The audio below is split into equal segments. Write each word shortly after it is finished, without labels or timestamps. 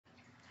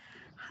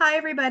Hi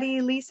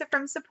everybody, Lisa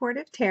from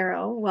Supportive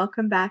Tarot.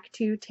 Welcome back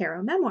to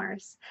Tarot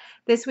Memoirs.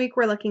 This week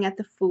we're looking at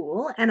the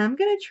Fool, and I'm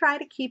going to try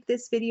to keep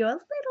this video a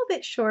little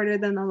bit shorter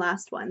than the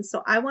last one,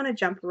 so I want to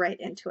jump right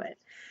into it.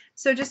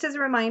 So just as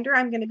a reminder,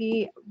 I'm going to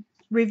be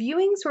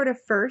reviewing sort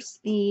of first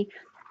the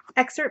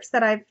excerpts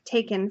that I've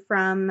taken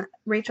from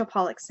Rachel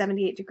Pollack's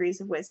 78 Degrees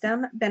of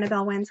Wisdom,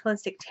 Benebell Wen's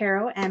Holistic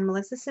Tarot, and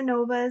Melissa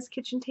Sanova's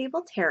Kitchen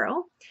Table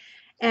Tarot.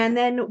 And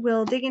then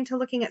we'll dig into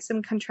looking at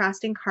some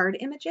contrasting card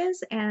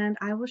images, and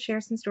I will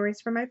share some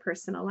stories from my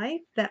personal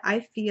life that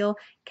I feel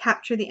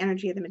capture the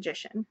energy of the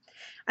magician.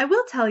 I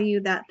will tell you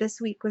that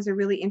this week was a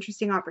really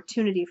interesting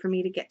opportunity for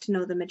me to get to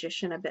know the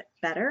magician a bit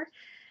better.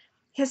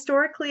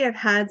 Historically, I've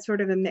had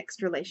sort of a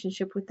mixed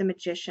relationship with the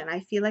magician.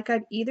 I feel like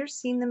I've either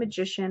seen the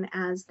magician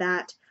as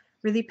that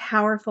really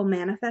powerful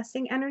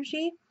manifesting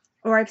energy,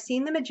 or I've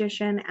seen the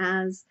magician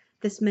as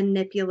this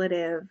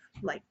manipulative,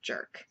 like,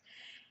 jerk.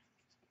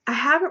 I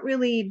haven't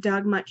really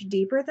dug much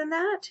deeper than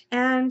that,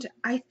 and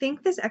I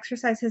think this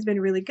exercise has been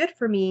really good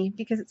for me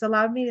because it's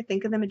allowed me to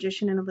think of the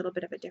magician in a little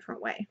bit of a different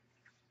way.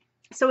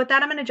 So with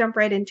that, I'm going to jump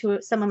right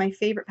into some of my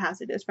favorite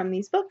passages from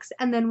these books,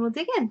 and then we'll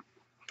dig in.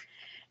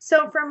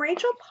 So from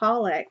Rachel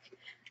Pollack,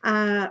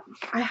 I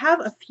have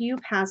a few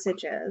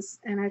passages,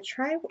 and I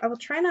will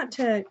try not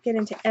to get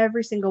into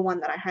every single one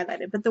that I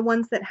highlighted, but the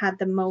ones that had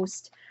the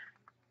most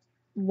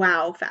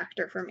wow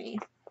factor for me.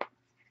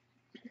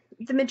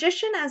 The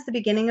magician, as the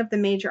beginning of the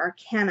major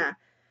arcana,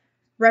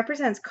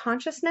 represents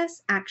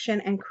consciousness, action,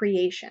 and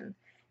creation.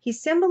 He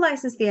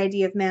symbolizes the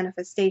idea of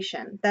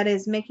manifestation, that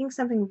is, making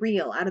something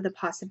real out of the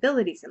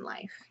possibilities in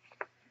life.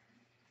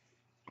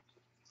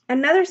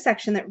 Another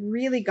section that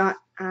really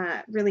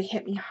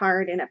hit me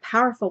hard in a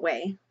powerful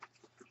way.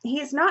 He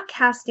is not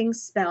casting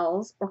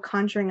spells or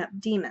conjuring up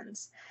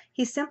demons.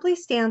 He simply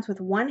stands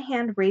with one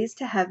hand raised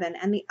to heaven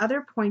and the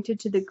other pointed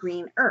to the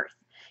green earth.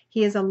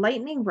 He is a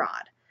lightning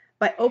rod.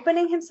 By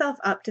opening himself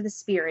up to the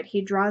spirit,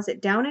 he draws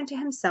it down into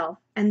himself,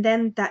 and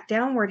then that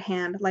downward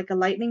hand, like a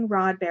lightning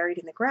rod buried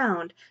in the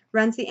ground,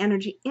 runs the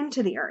energy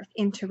into the earth,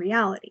 into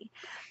reality.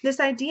 This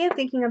idea of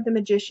thinking of the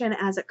magician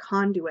as a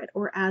conduit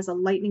or as a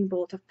lightning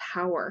bolt of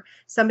power,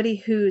 somebody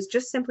who's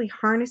just simply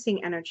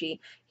harnessing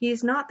energy. He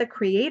is not the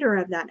creator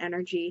of that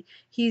energy.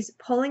 He's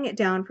pulling it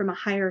down from a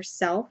higher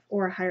self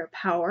or a higher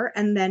power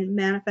and then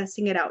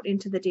manifesting it out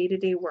into the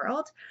day-to-day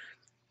world.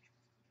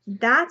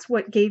 That's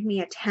what gave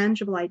me a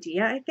tangible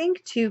idea, I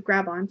think, to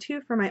grab onto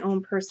for my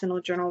own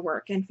personal journal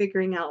work and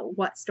figuring out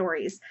what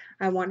stories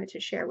I wanted to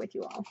share with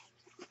you all.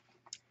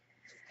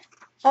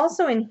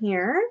 Also in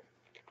here,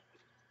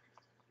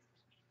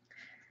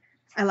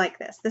 I like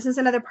this. This is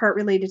another part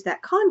related to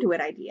that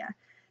conduit idea.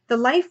 The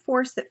life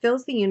force that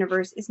fills the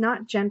universe is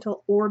not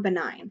gentle or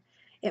benign.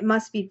 It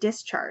must be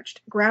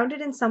discharged,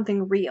 grounded in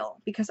something real,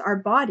 because our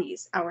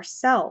bodies,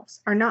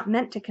 ourselves, are not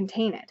meant to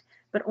contain it,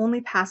 but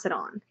only pass it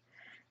on.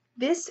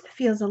 This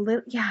feels a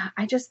little,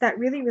 that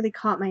really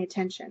caught my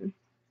attention.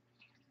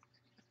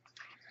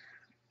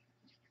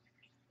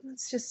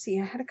 Let's just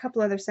see. I had a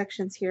couple other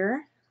sections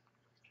here.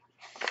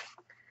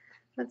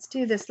 Let's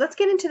do this. Let's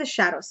get into the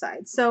shadow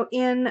side. So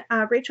in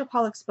Rachel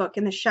Pollack's book,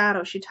 In the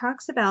Shadow, she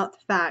talks about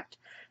the fact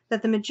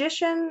that the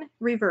magician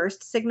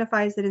reversed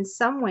signifies that in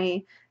some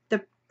way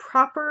the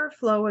proper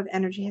flow of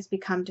energy has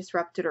become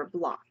disrupted or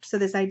blocked. So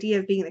this idea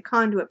of being the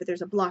conduit, but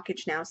there's a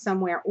blockage now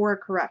somewhere or a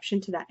corruption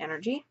to that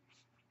energy.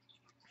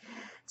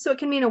 So it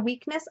can mean a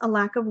weakness, a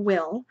lack of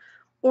will,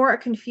 or a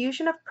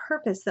confusion of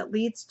purpose that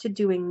leads to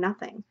doing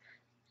nothing.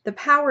 The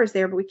power is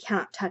there, but we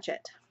cannot touch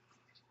it.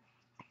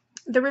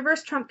 The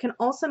reverse trump can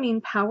also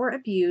mean power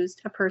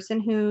abused, a person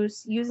who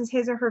uses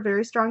his or her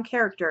very strong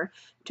character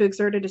to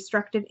exert a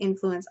destructive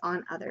influence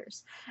on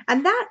others.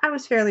 And that I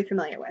was fairly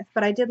familiar with,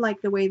 but I did like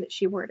the way that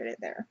she worded it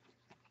there.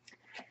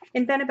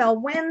 In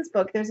Benebell Wen's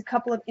book, there's a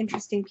couple of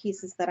interesting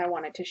pieces that I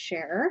wanted to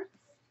share.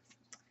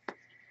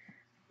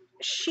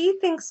 She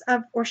thinks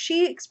of, or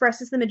she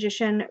expresses the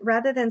magician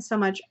rather than so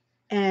much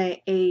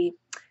a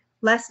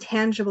less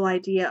tangible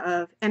idea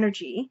of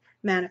energy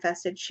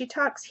manifested. She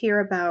talks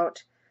here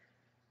about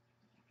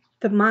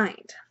the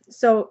mind.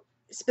 So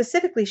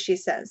specifically, she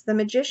says, the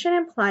magician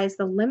implies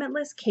the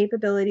limitless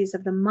capabilities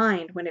of the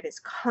mind when it is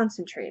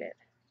concentrated.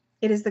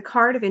 It is the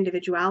card of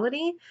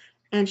individuality.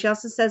 And she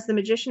also says the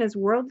magician is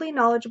worldly,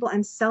 knowledgeable,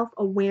 and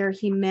self-aware.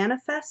 He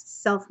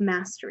manifests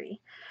self-mastery.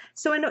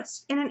 So in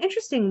an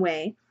interesting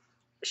way,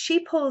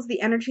 she pulls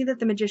the energy that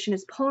the magician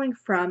is pulling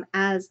from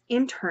as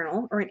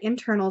internal, or an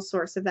internal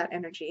source of that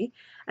energy,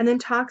 and then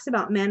talks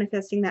about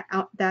manifesting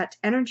that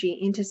energy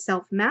into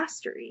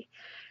self-mastery,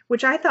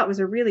 which I thought was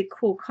a really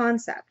cool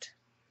concept.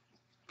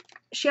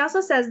 She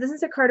also says this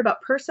is a card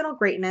about personal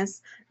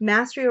greatness,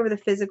 mastery over the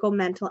physical,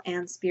 mental,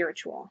 and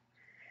spiritual.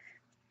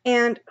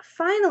 And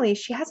finally,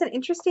 she has an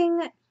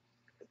interesting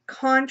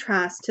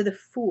contrast to the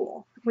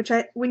Fool, which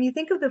when you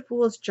think of the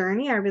Fool's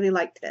journey, I really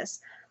liked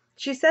this.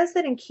 She says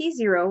that in Key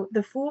Zero,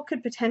 the Fool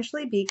could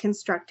potentially be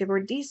constructive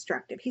or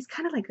destructive. He's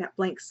kind of like that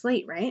blank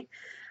slate, right?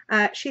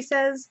 She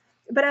says,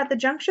 but at the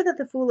juncture that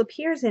the Fool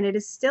appears in, it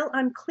is still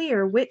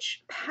unclear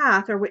which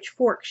path or which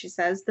fork, she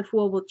says, the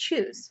Fool will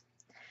choose.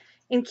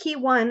 In key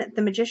 1,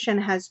 the magician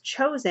has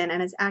chosen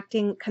and is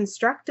acting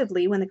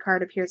constructively when the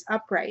card appears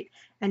upright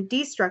and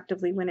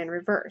destructively when in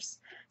reverse.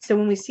 So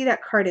when we see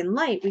that card in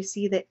light, we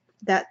see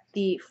that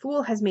the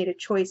fool has made a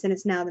choice and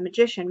is now the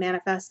magician,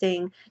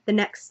 manifesting the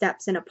next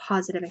steps in a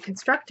positive and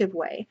constructive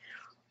way.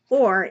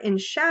 Or in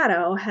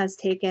shadow, has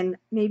taken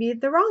maybe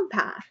the wrong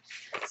path.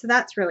 So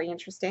that's really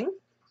interesting.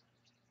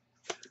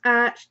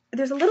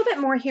 There's a little bit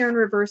more here in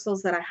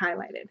reversals that I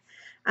highlighted.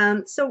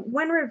 So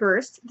when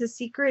reversed, the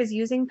seeker is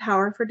using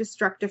power for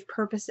destructive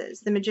purposes.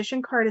 The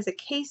magician card is a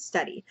case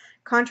study,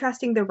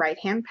 contrasting the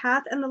right-hand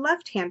path and the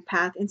left-hand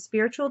path in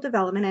spiritual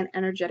development and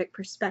energetic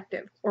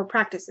perspective, or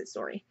practices,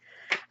 sorry.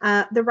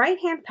 The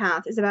right-hand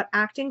path is about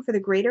acting for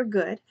the greater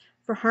good,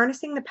 for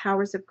harnessing the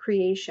powers of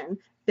creation,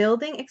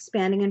 building,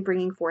 expanding, and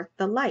bringing forth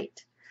the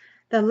light.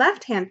 The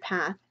left-hand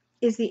path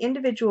is the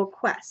individual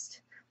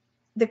quest,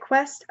 the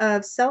quest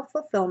of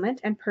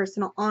self-fulfillment and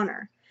personal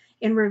honor.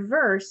 In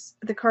reverse,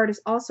 the card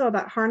is also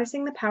about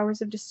harnessing the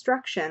powers of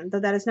destruction, though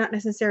that is not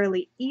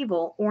necessarily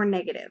evil or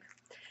negative.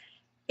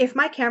 If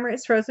my camera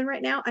is frozen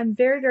right now, I'm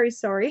very, very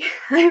sorry.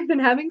 I've been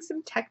having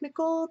some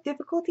technical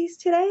difficulties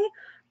today,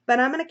 but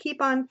I'm going to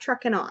keep on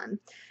trucking on.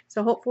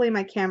 So hopefully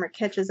my camera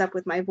catches up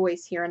with my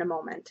voice here in a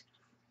moment.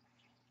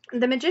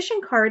 The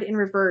magician card in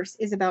reverse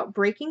is about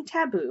breaking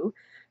taboo,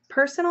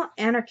 personal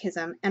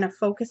anarchism, and a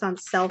focus on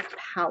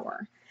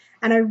self-power.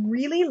 And I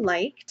really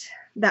liked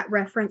that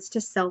reference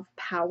to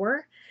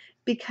self-power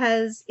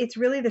because it's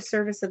really the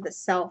service of the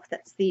self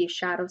that's the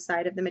shadow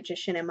side of the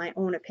magician, in my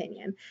own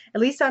opinion.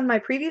 At least on my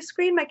previous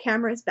screen, my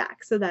camera is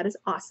back, so that is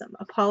awesome.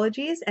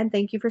 Apologies, and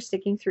thank you for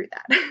sticking through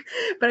that.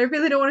 But I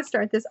really don't want to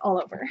start this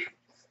all over.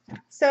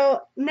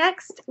 So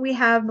next, we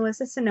have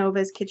Melissa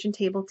Sanova's Kitchen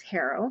Table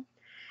Tarot.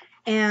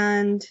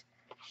 And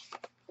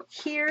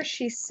here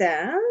she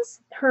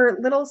says, her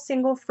little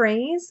single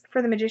phrase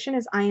for the magician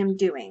is, I am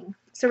doing.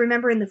 So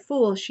remember in the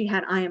Fool, she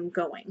had, I am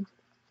going.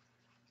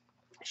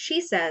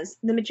 She says,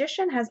 the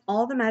magician has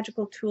all the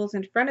magical tools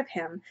in front of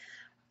him,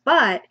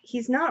 but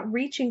he's not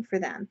reaching for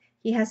them.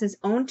 He has his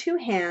own two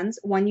hands,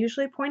 one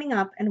usually pointing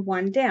up and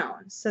one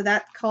down. So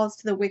that calls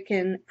to the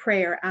Wiccan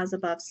prayer, as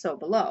above, so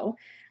below.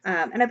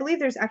 And I believe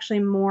there's actually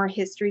more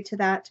history to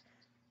that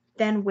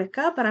than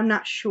Wicca, but I'm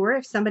not sure.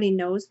 If somebody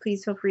knows,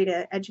 please feel free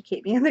to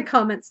educate me in the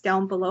comments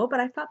down below. But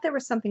I thought there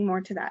was something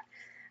more to that,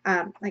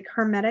 like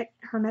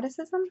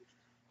Hermeticism?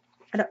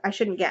 I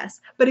shouldn't guess.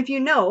 But if you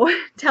know,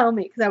 tell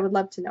me, because I would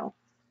love to know.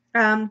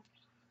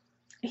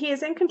 He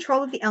is in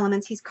control of the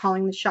elements. He's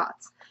calling the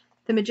shots.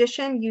 The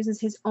magician uses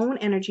his own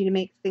energy to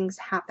make things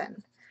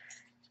happen.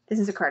 This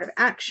is a card of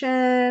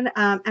action.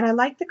 And I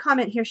like the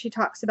comment here. She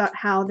talks about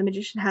how the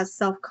magician has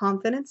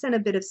self-confidence and a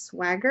bit of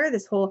swagger.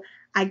 This whole,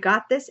 I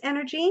got this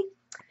energy.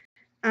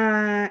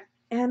 And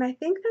I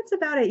think that's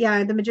about it.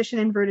 Yeah, the magician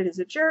inverted is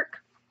a jerk.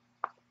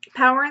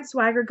 Power and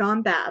swagger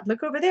gone bad.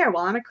 Look over there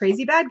while I'm a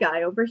crazy bad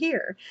guy over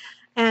here.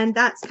 And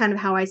that's kind of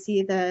how I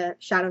see the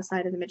shadow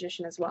side of the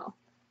magician as well.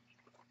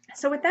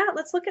 So with that,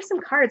 let's look at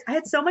some cards. I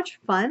had so much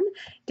fun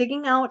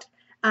digging out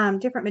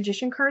different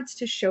magician cards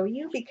to show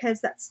you,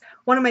 because that's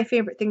one of my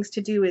favorite things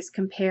to do, is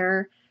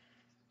compare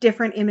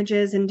different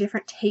images and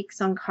different takes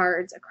on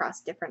cards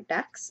across different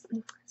decks.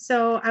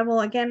 So I will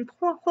again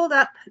hold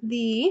up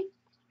the,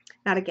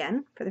 not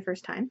again, for the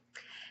first time,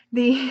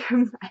 the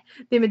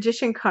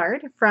magician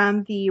card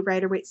from the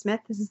Rider-Waite-Smith.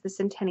 This is the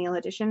Centennial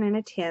Edition in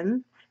a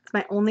tin. It's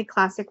my only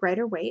classic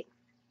Rider-Waite.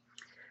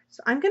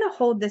 So I'm going to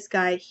hold this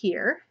guy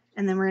here,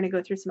 and then we're going to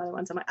go through some other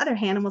ones on my other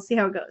hand, and we'll see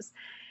how it goes.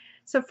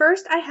 So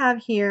first I have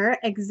here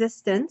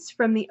Existence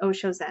from the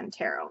Osho Zen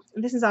Tarot.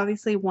 This is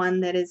obviously one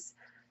that is,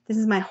 this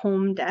is my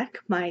home deck,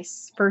 my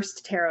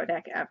first tarot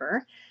deck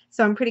ever.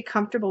 So I'm pretty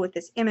comfortable with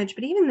this image,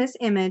 but even this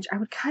image, I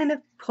would kind of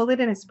pull it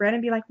in a spread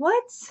and be like,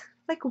 what?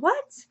 Like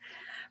what?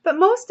 But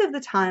most of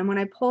the time when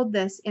I pulled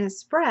this in a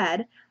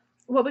spread,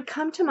 what would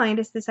come to mind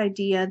is this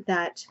idea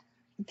that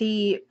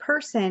the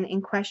person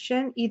in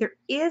question either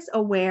is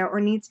aware or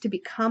needs to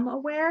become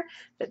aware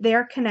that they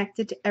are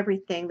connected to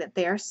everything, that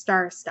they are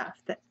star stuff,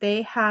 that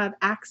they have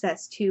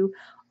access to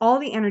all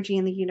the energy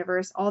in the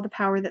universe, all the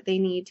power that they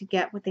need to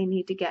get what they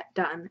need to get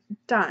done.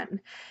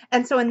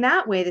 And so in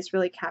that way, this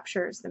really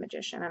captures the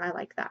magician, and I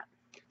like that.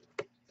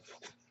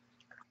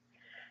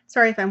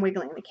 Sorry if I'm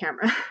wiggling the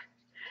camera.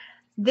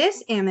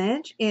 This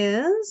image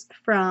is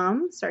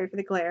from, sorry for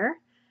the glare,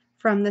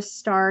 from the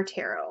Star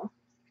Tarot.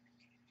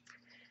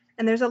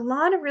 And there's a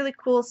lot of really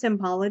cool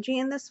symbology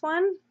in this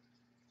one,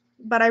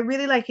 but I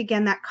really like,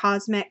 again, that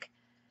cosmic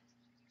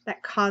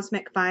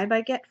vibe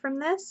I get from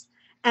this.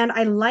 And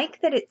I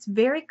like that it's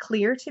very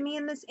clear to me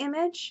in this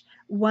image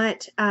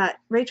what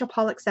Rachel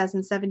Pollack says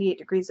in 78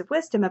 Degrees of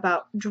Wisdom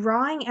about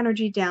drawing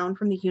energy down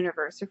from the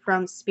universe or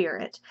from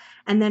spirit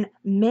and then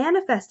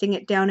manifesting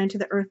it down into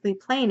the earthly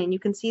plane. And you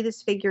can see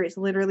this figure is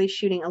literally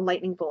shooting a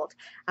lightning bolt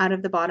out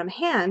of the bottom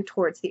hand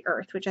towards the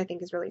earth, which I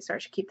think is really, sorry, I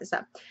should keep this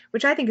up,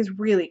 which I think is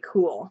really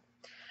cool.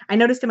 I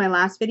noticed in my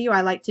last video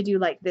I like to do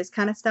like this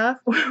kind of stuff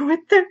with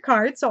the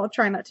cards, so I'll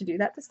try not to do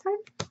that this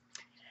time.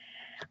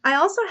 I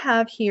also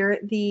have here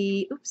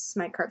the, oops,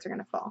 my cards are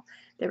going to fall.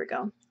 There we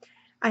go.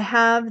 I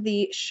have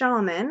the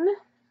Shaman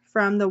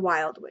from the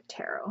Wildwood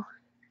Tarot.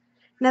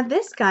 Now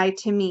this guy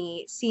to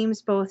me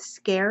seems both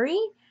scary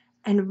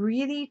and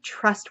really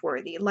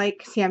trustworthy.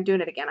 Like, see, I'm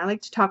doing it again. I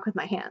like to talk with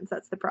my hands.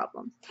 That's the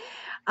problem.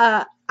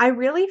 I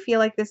really feel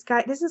like this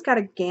has got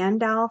a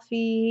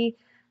Gandalf-y,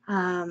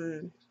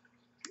 I'm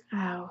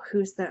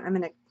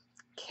going to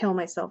kill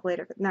myself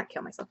later. Not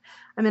kill myself.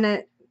 I'm going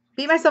to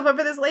beat myself up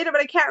for this later,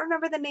 but I can't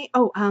remember the name.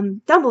 Oh,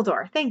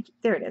 Dumbledore. Thank you.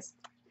 There it is.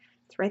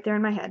 It's right there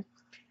in my head.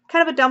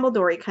 Kind of a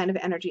Dumbledore-y kind of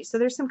energy. So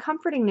there's some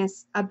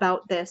comfortingness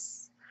about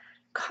this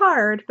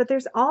card, but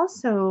there's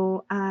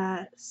also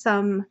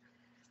some,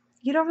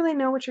 you don't really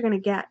know what you're going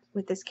to get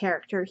with this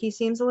character. He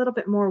seems a little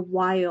bit more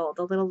wild,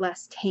 a little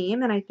less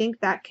tame, and I think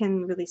that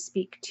can really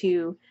speak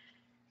to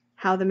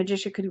how the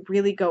magician could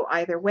really go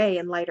either way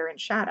in light or in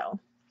shadow.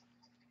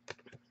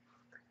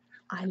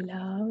 I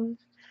love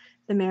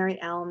the Mary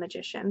L.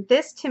 Magician.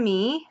 This to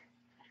me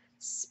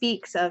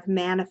speaks of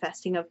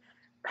manifesting, of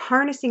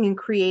harnessing and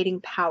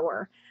creating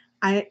power.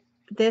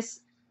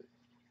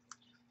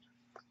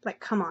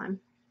 Come on.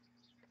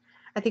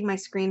 I think my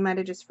screen might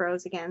have just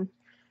froze again.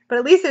 But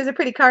at least there's a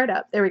pretty card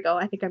up. There we go.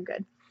 I think I'm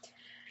good.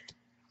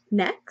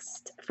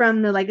 Next,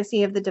 from the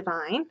Legacy of the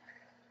Divine.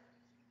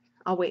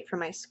 I'll wait for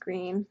my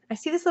screen. I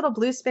see this little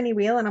blue spinny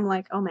wheel and I'm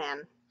like, oh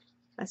man,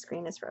 my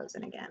screen is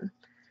frozen again.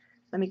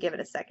 Let me give it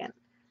a second.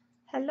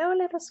 Hello,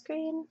 little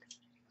screen.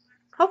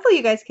 Hopefully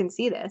you guys can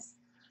see this.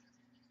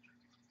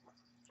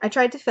 I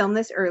tried to film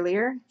this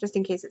earlier, just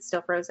in case it's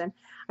still frozen.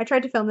 I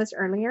tried to film this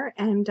earlier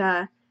and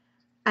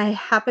I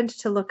happened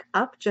to look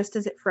up just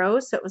as it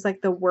froze, so it was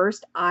like the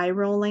worst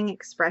eye-rolling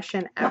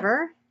expression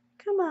ever.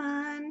 Come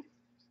on.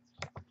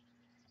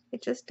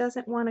 It just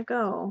doesn't want to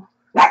go.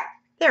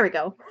 There we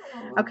go.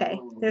 Okay,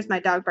 there's my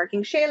dog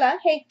barking. Shayla,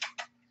 hey,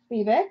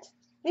 leave it.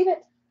 Leave it.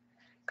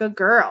 Good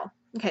girl.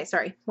 Okay,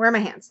 sorry. Where are my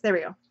hands? There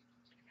we go.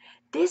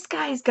 This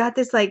guy's got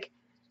this like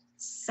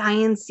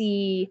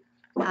science-y,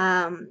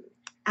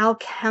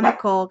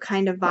 alchemical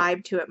kind of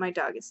vibe to it. My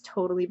dog is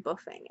totally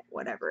buffing at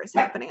whatever is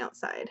happening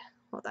outside.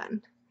 Hold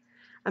on.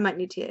 I might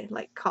need to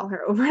like call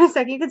her over in a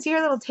second. You can see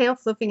her little tail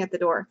flipping at the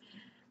door.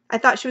 I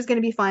thought she was going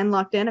to be fine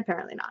locked in.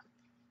 Apparently not.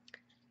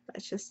 But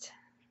it's just,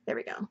 there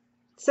we go.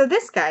 So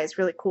this guy is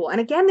really cool. And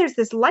again, there's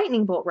this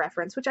lightning bolt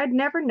reference, which I'd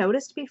never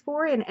noticed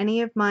before in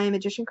any of my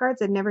magician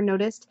cards. I'd never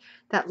noticed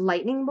that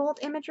lightning bolt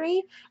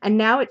imagery. And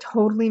now it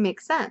totally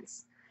makes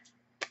sense.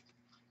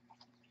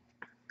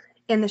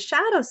 In the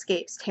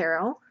Shadowscapes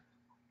Tarot,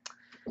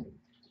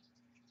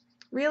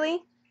 really?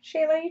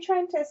 Shayla, are you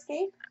trying to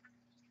escape?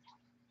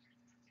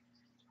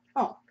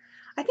 Oh,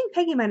 I think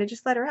Peggy might have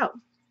just let her out.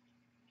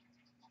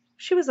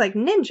 She was like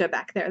ninja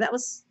back there. That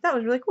was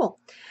really cool.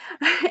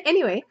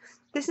 Anyway,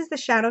 this is the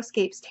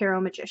Shadowscapes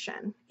Tarot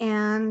Magician.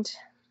 And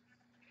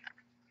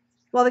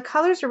while the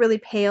colors are really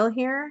pale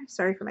here,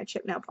 sorry for my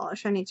chip nail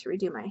polish, I need to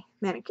redo my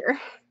manicure.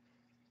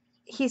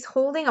 He's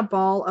holding a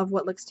ball of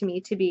what looks to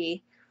me to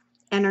be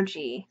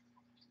energy.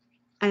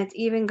 And it's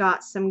even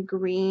got some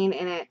green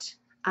in it.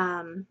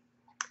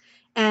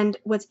 And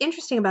what's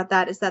interesting about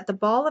that is that the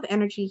ball of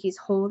energy he's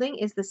holding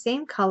is the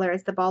same color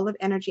as the ball of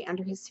energy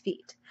under his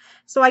feet.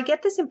 So I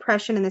get this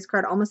impression in this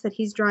card almost that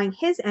he's drawing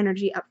his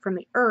energy up from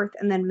the earth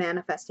and then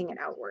manifesting it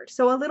outward.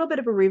 So a little bit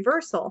of a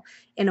reversal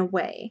in a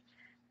way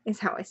is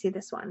how I see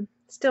this one.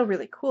 Still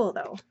really cool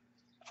though.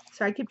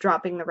 So I keep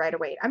dropping the right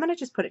away. I'm going to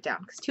just put it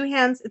down because two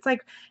hands, it's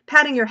like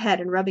patting your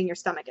head and rubbing your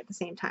stomach at the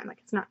same time. Like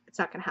it's not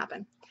going to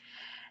happen.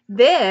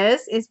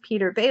 This is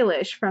Peter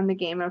Baelish from the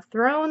Game of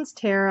Thrones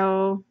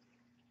Tarot.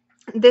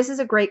 This is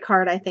a great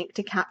card, I think,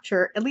 to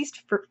capture, at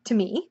least to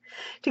me,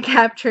 to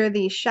capture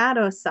the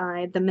shadow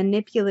side, the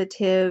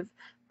manipulative,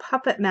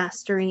 puppet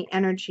mastery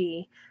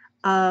energy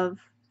of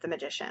the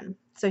magician.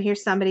 So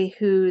here's somebody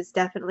who's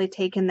definitely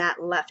taken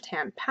that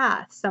left-hand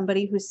path,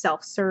 somebody who's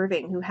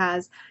self-serving, who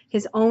has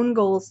his own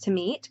goals to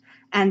meet,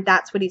 and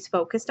that's what he's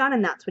focused on,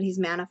 and that's what he's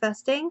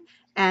manifesting,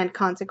 and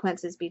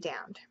consequences be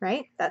damned,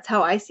 right? That's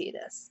how I see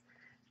this.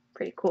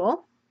 Pretty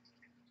cool.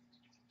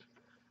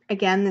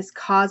 Again, this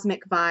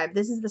cosmic vibe.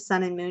 This is the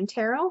Sun and Moon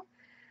Tarot.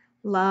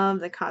 Love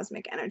the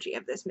cosmic energy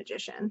of this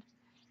magician.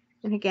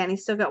 And again,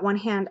 he's still got one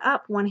hand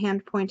up, one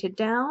hand pointed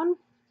down,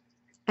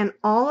 and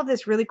all of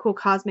this really cool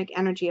cosmic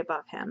energy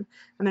above him.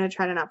 I'm going to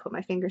try to not put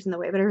my fingers in the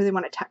way, but I really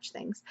want to touch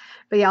things.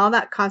 But yeah, all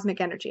that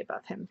cosmic energy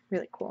above him.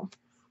 Really cool.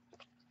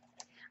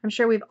 I'm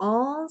sure we've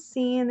all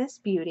seen this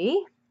beauty.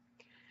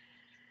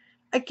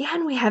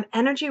 Again, we have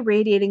energy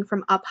radiating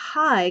from up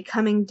high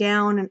coming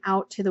down and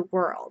out to the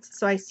world.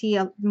 So I see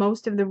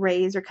most of the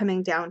rays are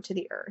coming down to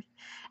the earth.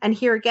 And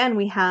here again,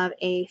 we have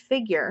a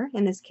figure,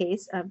 in this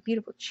case, a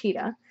beautiful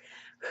cheetah,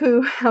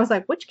 who, I was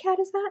like, which cat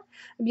is that?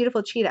 A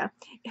beautiful cheetah,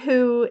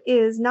 who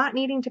is not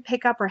needing to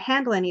pick up or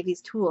handle any of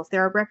these tools.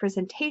 They're a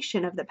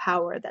representation of the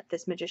power that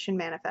this magician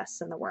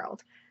manifests in the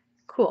world.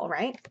 Cool,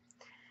 right?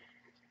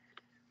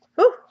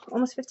 Ooh,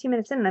 almost 15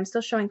 minutes in and I'm still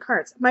showing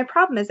cards. My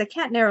problem is I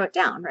can't narrow it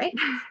down, right?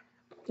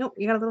 Nope,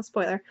 you got a little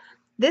spoiler.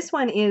 This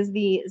one is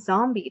the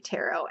Zombie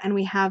Tarot, and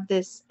we have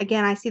this,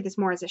 again, I see this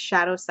more as a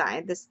shadow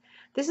side. This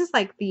is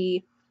like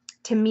the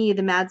to me,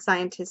 the mad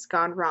scientist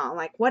gone wrong.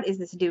 Like, what is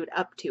this dude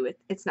up to?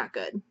 It's not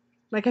good.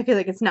 Like, I feel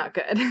like it's not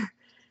good.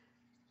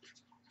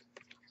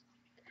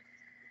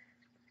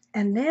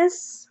 And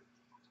this,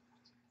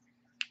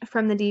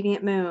 from the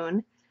Deviant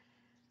Moon,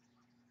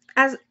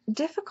 as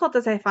difficult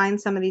as I find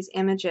some of these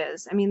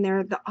images, I mean,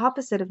 they're the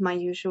opposite of my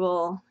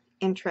usual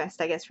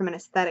interest, I guess, from an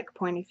aesthetic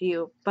point of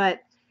view, but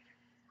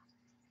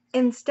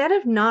instead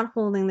of not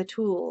holding the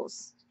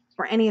tools,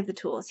 or any of the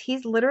tools,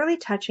 he's literally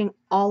touching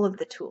all of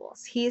the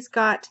tools. He's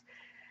got,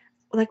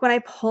 like, when I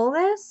pull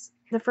this,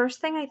 the first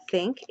thing I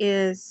think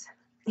is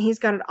he's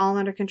got it all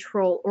under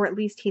control, or at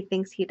least he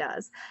thinks he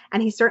does.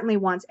 And he certainly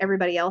wants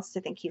everybody else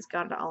to think he's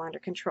got it all under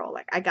control.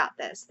 Like, I got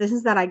this. This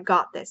is that I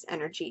got this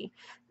energy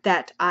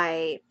that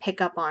I pick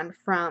up on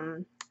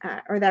from,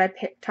 or that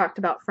I talked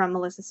about from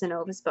Melissa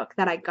Sanova's book,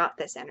 that I got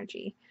this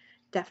energy.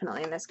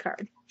 Definitely in this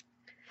card.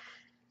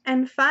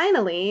 And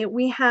finally,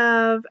 we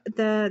have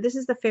this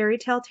is the Fairy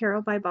Tale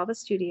Tarot by Baba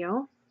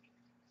Studio.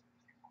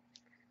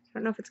 I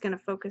don't know if it's going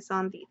to focus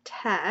on the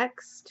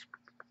text.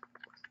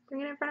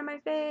 Bring it in front of my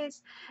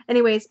face.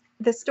 Anyways,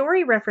 the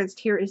story referenced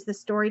here is The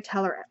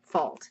Storyteller at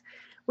Fault,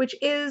 which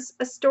is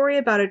a story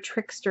about a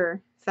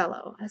trickster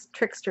fellow, a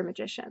trickster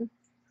magician.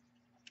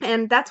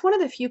 And that's one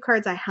of the few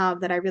cards I have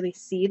that I really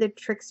see the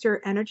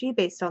trickster energy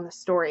based on the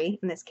story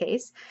in this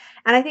case.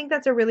 And I think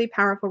that's a really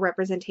powerful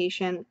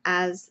representation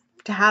as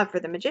to have for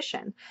the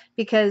magician,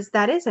 because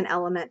that is an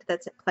element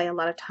that's at play a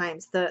lot of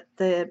times.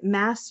 The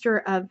master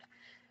of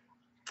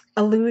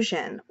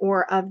illusion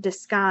or of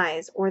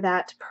disguise, or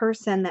that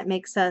person that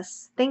makes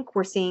us think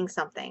we're seeing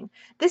something.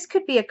 This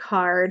could be a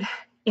card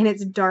in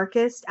its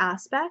darkest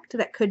aspect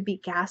that could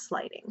be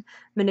gaslighting,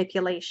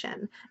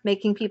 manipulation,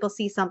 making people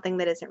see something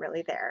that isn't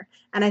really there.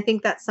 And I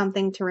think that's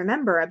something to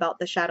remember about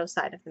the shadow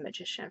side of the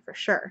magician for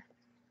sure.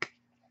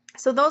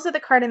 So those are the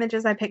card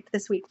images I picked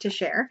this week to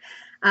share.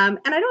 And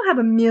I don't have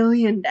a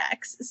million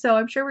decks, so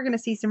I'm sure we're going to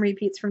see some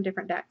repeats from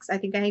different decks. I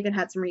think I even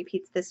had some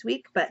repeats this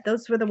week, but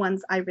those were the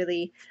ones I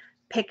really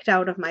picked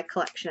out of my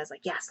collection. I was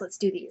like, yes, let's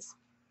do these.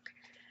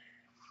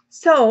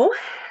 So,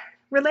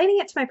 relating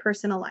it to my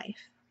personal life.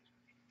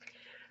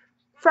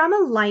 From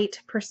a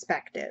light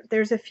perspective,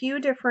 there's a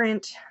few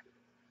different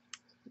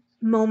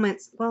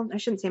moments, well, I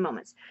shouldn't say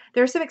moments.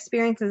 There are some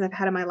experiences I've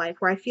had in my life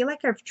where I feel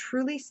like I've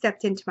truly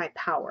stepped into my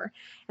power.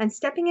 And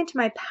stepping into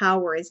my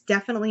power is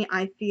definitely,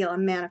 I feel, a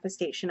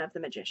manifestation of the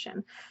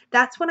magician.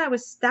 That's when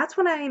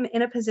I'm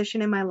in a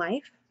position in my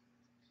life.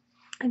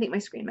 I think my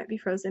screen might be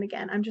frozen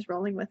again. I'm just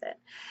rolling with it.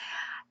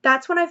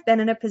 That's when I've been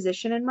in a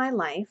position in my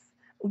life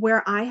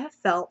where I have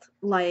felt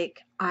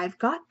like I've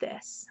got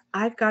this.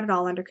 I've got it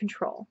all under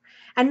control.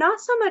 And not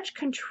so much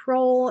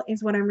control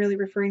is what I'm really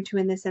referring to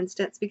in this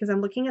instance, because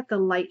I'm looking at the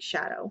light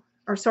shadow,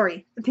 or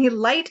sorry, the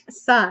light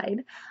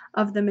side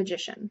of the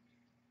magician.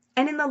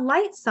 And in the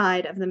light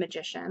side of the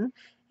magician,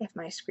 if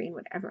my screen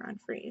would ever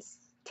unfreeze,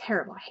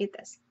 terrible, I hate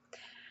this.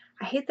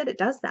 I hate that it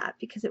does that,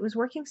 because it was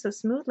working so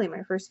smoothly in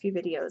my first few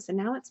videos, and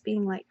now it's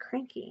being like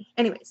cranky.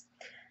 Anyways,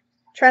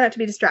 try not to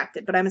be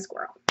distracted, but I'm a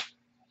squirrel.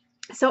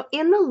 So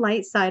in the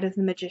light side of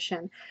the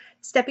magician,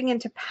 stepping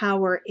into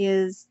power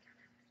is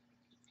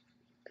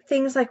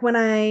things like when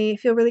I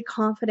feel really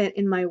confident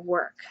in my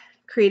work,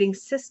 creating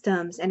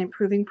systems and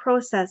improving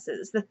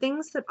processes, the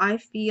things that I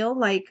feel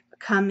like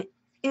come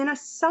in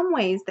some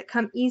ways that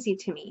come easy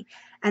to me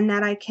and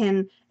that I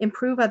can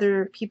improve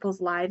other people's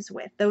lives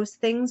with. Those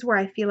things where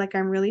I feel like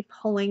I'm really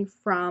pulling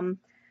from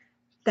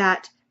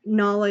that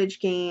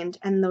knowledge gained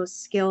and those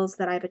skills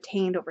that I've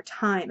attained over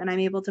time, and I'm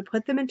able to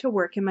put them into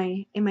work in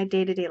my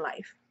day-to-day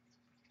life.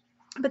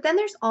 But then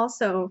there's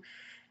also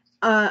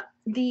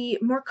the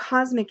more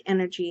cosmic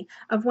energy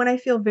of when I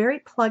feel very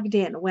plugged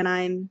in, when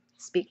I'm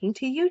speaking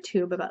to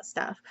YouTube about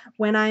stuff,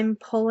 when I'm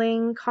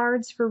pulling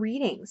cards for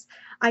readings.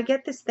 I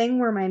get this thing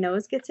where my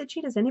nose gets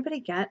itchy. Does anybody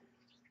get?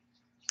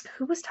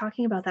 Who was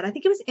talking about that? I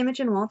think it was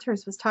Imogen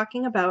Walters was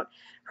talking about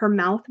her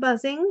mouth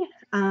buzzing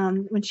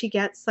when she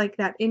gets like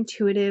that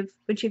intuitive,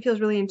 when she feels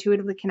really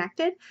intuitively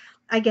connected.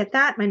 I get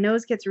that. My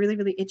nose gets really,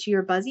 really itchy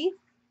or buzzy.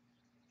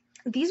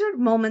 These are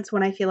moments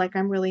when I feel like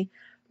I'm really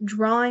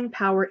drawing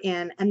power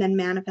in and then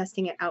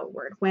manifesting it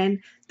outward.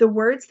 When the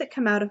words that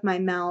come out of my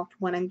mouth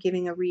when I'm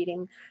giving a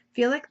reading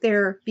feel like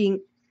they're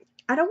being,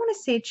 I don't want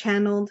to say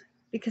channeled,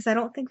 because I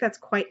don't think that's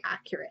quite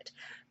accurate,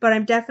 but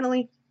I'm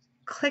definitely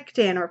clicked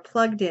in or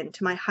plugged in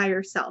to my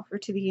higher self or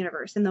to the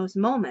universe in those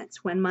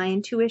moments when my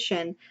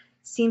intuition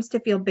seems to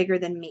feel bigger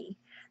than me.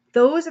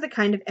 Those are the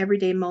kind of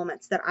everyday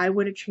moments that I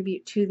would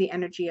attribute to the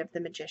energy of the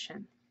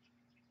magician.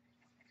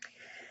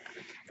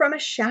 From a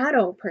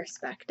shadow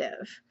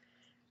perspective,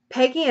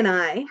 Peggy and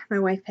I, my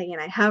wife Peggy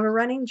and I, have a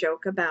running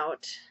joke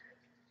about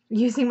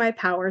using my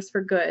powers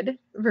for good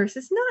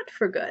versus not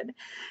for good.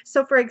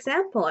 So for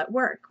example, at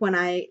work, when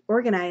I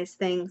organize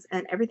things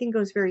and everything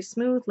goes very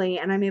smoothly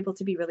and I'm able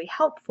to be really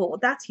helpful,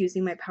 that's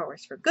using my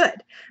powers for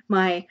good,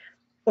 my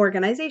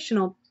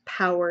organizational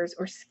powers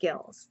or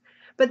skills.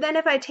 But then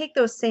if I take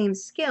those same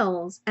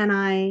skills and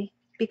I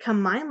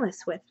become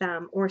mindless with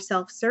them or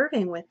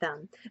self-serving with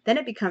them, then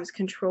it becomes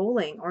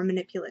controlling or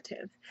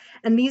manipulative.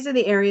 And these are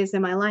the areas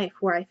in my life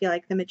where I feel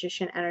like the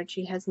magician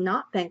energy has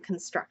not been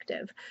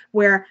constructive,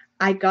 where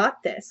I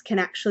got this can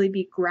actually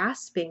be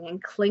grasping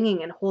and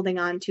clinging and holding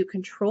on to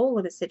control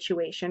of a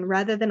situation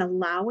rather than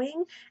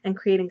allowing and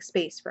creating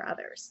space for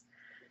others.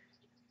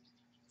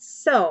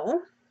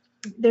 So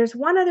there's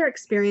one other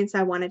experience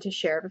I wanted to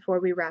share before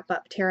we wrap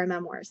up Tarot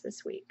Memoirs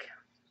this week.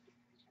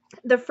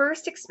 The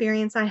first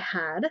experience I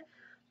had,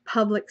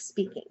 public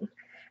speaking.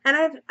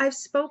 And I've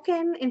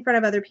spoken in front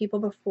of other people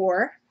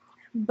before,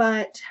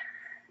 but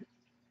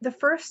the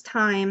first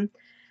time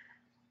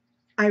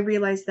I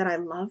realized that I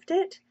loved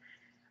it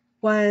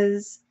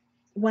was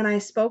when I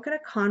spoke at a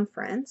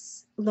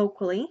conference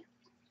locally,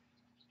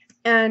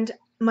 and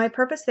my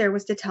purpose there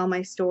was to tell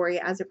my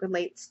story as it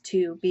relates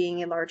to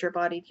being a larger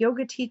bodied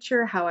yoga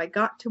teacher, how I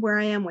got to where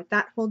I am with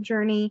that whole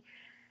journey.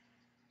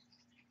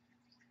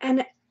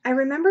 And I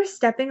remember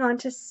stepping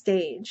onto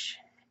stage,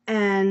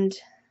 and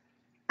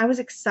I was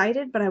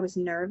excited, but I was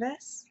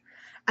nervous.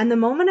 And the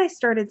moment I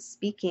started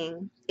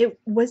speaking, it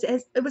was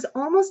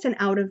almost an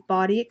out of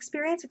body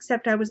experience,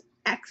 except I was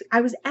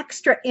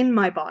extra in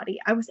my body.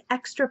 I was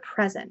extra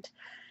present.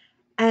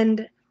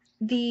 And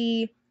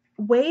the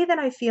way that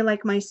I feel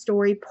like my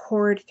story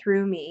poured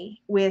through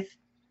me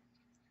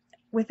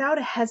without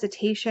a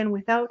hesitation,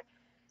 without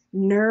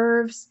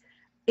nerves,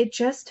 it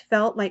just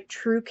felt like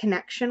true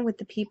connection with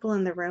the people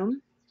in the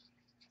room.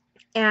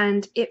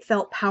 And it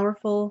felt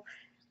powerful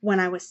when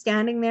I was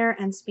standing there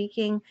and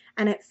speaking,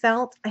 and I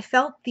felt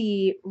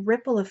the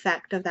ripple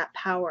effect of that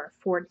power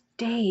for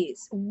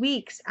days,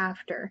 weeks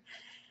after.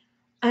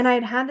 And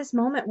I'd had this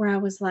moment where I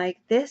was like,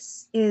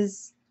 this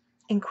is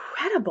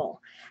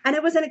incredible. And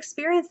it was an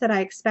experience that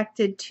I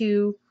expected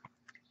to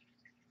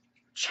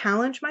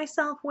challenge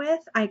myself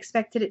with. I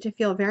expected it to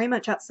feel very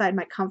much outside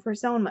my comfort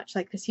zone, much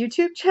like this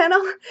YouTube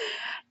channel.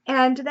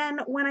 And then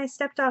when I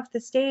stepped off the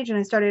stage and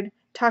I started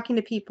talking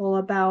to people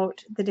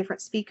about the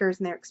different speakers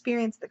and their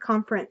experience at the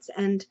conference,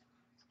 and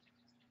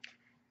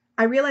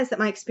I realized that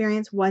my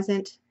experience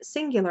wasn't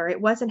singular.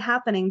 It wasn't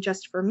happening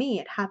just for me.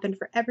 It happened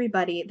for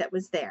everybody that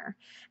was there.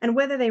 And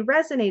whether they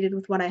resonated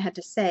with what I had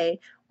to say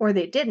or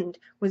they didn't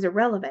was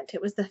irrelevant.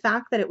 It was the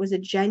fact that it was a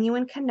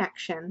genuine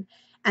connection,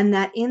 and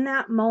that in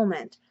that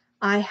moment,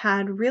 I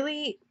had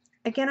really,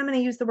 again, I'm going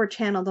to use the word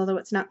channeled, although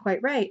it's not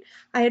quite right.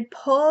 I had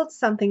pulled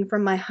something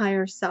from my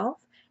higher self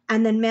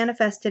and then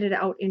manifested it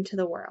out into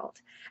the world.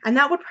 And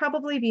that would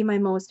probably be my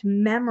most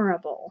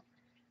memorable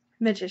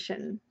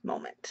magician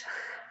moment.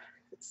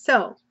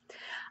 So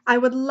I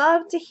would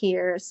love to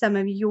hear some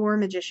of your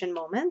magician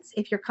moments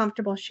if you're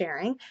comfortable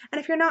sharing. And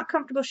if you're not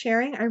comfortable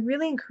sharing, I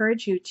really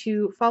encourage you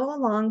to follow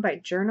along by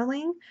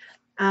journaling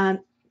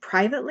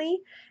privately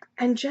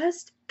and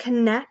just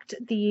connect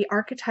the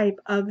archetype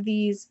of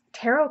these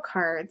tarot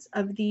cards,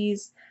 of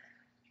these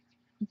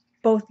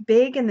both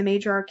big in the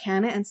major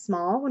arcana and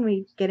small when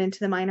we get into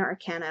the minor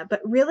arcana,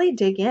 but really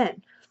dig in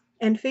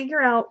and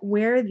figure out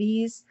where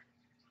these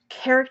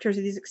characters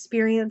or these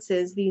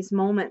experiences, these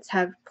moments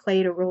have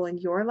played a role in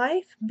your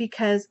life.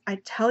 Because I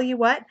tell you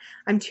what,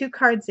 I'm 2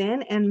 cards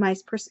in and my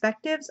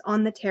perspectives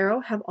on the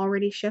tarot have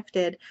already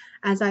shifted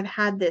as I've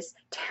had this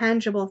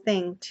tangible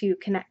thing to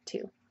connect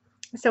to.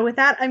 So with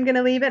that, I'm going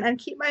to leave it and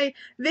keep my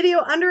video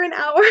under an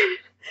hour.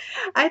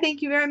 I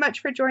thank you very much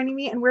for joining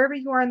me, and wherever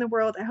you are in the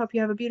world, I hope you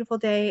have a beautiful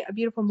day, a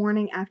beautiful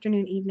morning,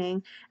 afternoon,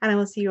 evening, and I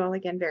will see you all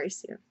again very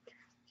soon.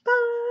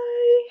 Bye!